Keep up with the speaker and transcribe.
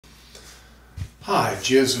Hi,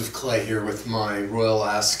 Joseph Clay here with my Royal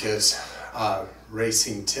Ascot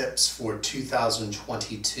racing tips for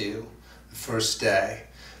 2022, the first day.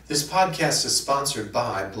 This podcast is sponsored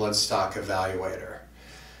by Bloodstock Evaluator.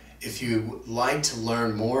 If you like to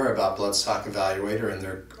learn more about Bloodstock Evaluator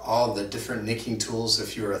and all the different nicking tools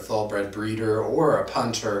if you're a thoroughbred breeder or a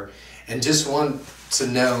punter and just want to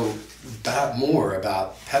know more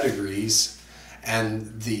about pedigrees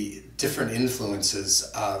and the different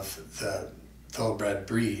influences of the thoroughbred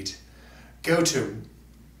breed, go to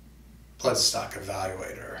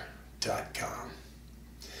bloodstockevaluator.com.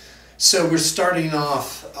 So we're starting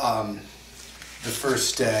off the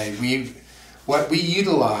first day. What we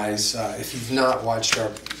utilize, if you've not watched our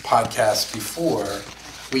podcast before,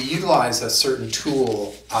 we utilize a certain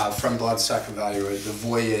tool from Bloodstock Evaluator, the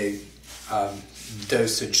Vullier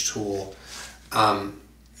dosage tool,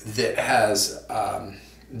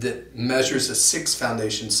 that measures the 6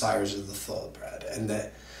 foundation sires of the thoroughbred. And the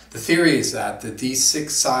theory is that these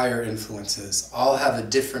 6 sire influences all have a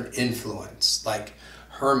different influence, like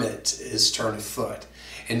Hermit is turn of foot.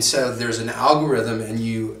 And so there's an algorithm and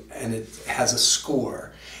it has a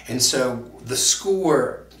score. And so the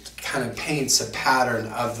score kind of paints a pattern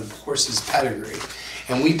of the horse's pedigree.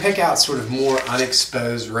 And we pick out sort of more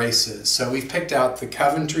unexposed races. So we've picked out the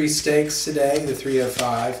Coventry Stakes today, the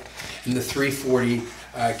 305, and the 340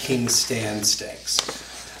 King's Stand Stakes.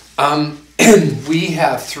 We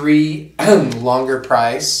have 3 longer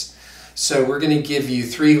price. So we're going to give you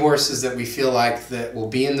 3 horses that we feel like that will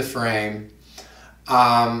be in the frame,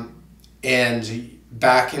 and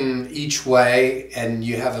back them each way, and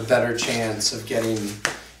you have a better chance of getting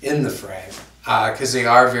in the frame because they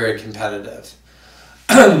are very competitive.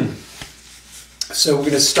 So we're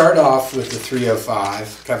going to start off with the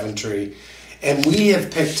 305 Coventry, and we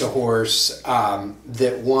have picked a horse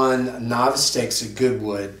that won Novice Stakes at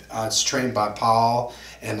Goodwood. It's trained by Paul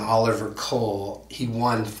and Oliver Cole. He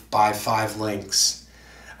won by 5 lengths.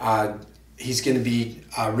 He's going to be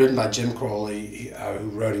ridden by Jim Crowley, who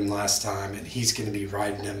rode him last time, and he's going to be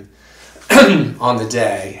riding him on the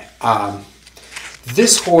day.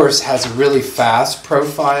 This horse has a really fast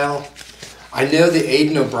profile. I know the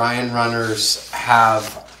Aidan O'Brien runners are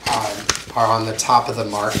on the top of the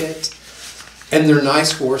market, and they're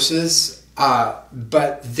nice horses,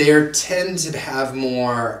 but they tend to have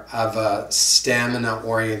more of a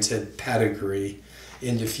stamina-oriented pedigree,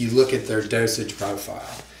 and if you look at their dosage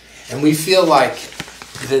profile. And we feel like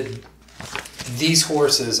that these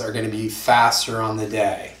horses are going to be faster on the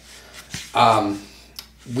day.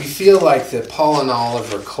 We feel like that Paul and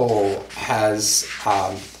Oliver Cole has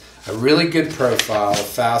a really good profile, a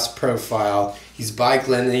fast profile. He's by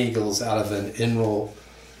Glen Eagles out of an Enroll,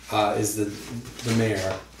 is the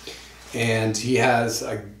mare. And he has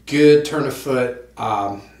a good turn of foot,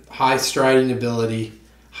 high striding ability,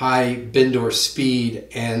 high bend-or speed,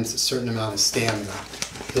 and a certain amount of stamina.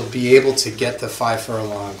 He'll be able to get the 6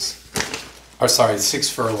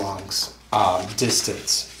 furlongs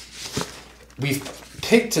distance. We've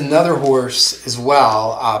picked another horse as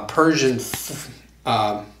well, Persian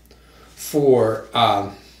 4,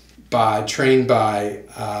 trained by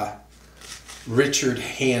Richard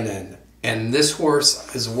Hannon. And this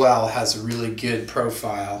horse as well has a really good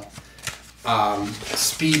profile,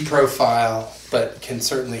 speed profile, but can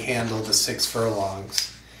certainly handle the 6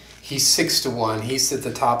 furlongs. He's 6-1. He's at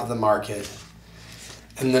the top of the market.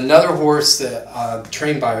 And another horse that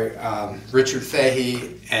trained by Richard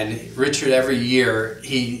Fahey, and Richard every year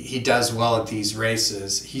he does well at these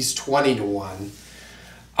races. He's 20-1.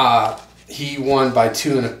 He won by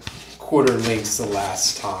 2 1/4 lengths the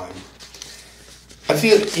last time. I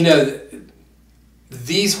feel,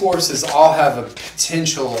 these horses all have a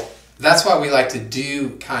potential. That's why we like to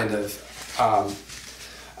do kind of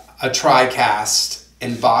a tri-cast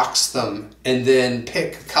and box them and then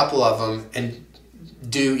pick a couple of them and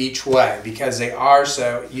do each way, because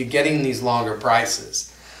you're getting these longer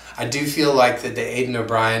prices. I do feel like that the Aidan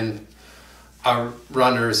O'Brien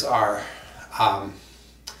runners are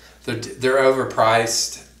they're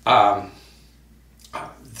overpriced,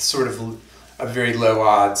 sort of a very low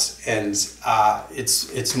odds, and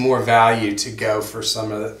it's more value to go for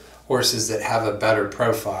some of the horses that have a better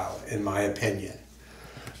profile, in my opinion.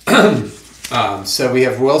 So we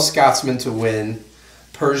have Royal Scotsman to win,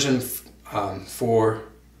 Persian 4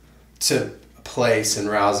 to place, and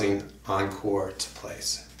Rousing Encore to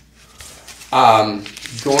place.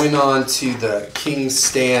 Going on to the King's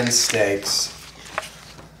Stand Stakes.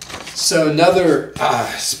 So another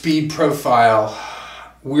speed profile.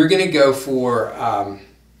 We're going to go for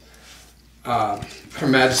Her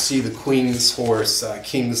Majesty the Queen's horse,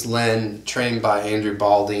 King's Lynn, trained by Andrew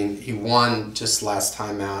Balding. He won just last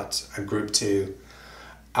time out, a Group 2,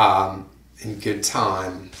 in good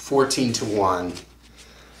time, 14-1.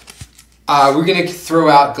 We're going to throw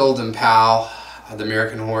out Golden Pal, the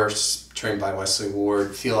American horse, trained by Wesley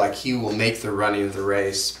Ward. Feel like he will make the running of the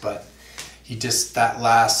race, but he just, that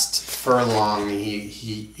last furlong,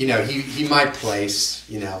 he might place.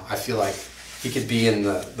 I feel like he could be in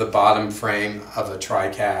the bottom frame of a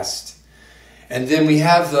tri-cast. And then we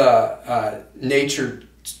have the Nature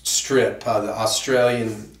Strip, the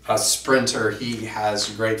Australian sprinter. He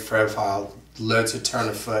has a great profile, loads of turn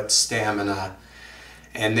of foot, stamina,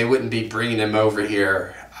 and they wouldn't be bringing him over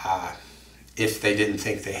here if they didn't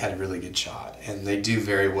think they had a really good shot, and they do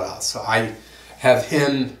very well. So I have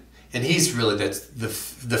him, and he's really the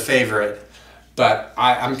favorite, but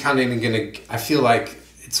I'm kind of going to, I feel like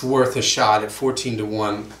it's worth a shot at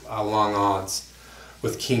 14-1 long odds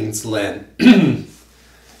with King's Lynn.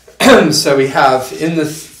 So we have in the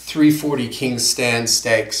 340 King's Stand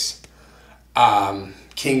Stakes,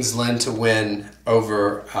 King's Lynn to win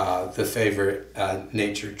over the favorite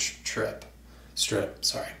Nature Strip,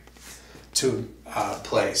 to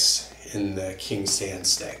place in the King's Stand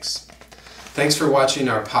Stakes. Thanks for watching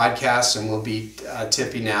our podcast, and we'll be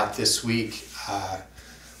tipping out this week.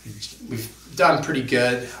 We've done pretty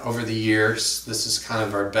good over the years. This is kind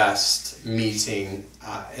of our best meeting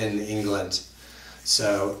in England.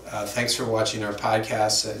 So thanks for watching our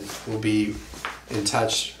podcast, and we'll be in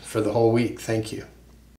touch for the whole week. Thank you.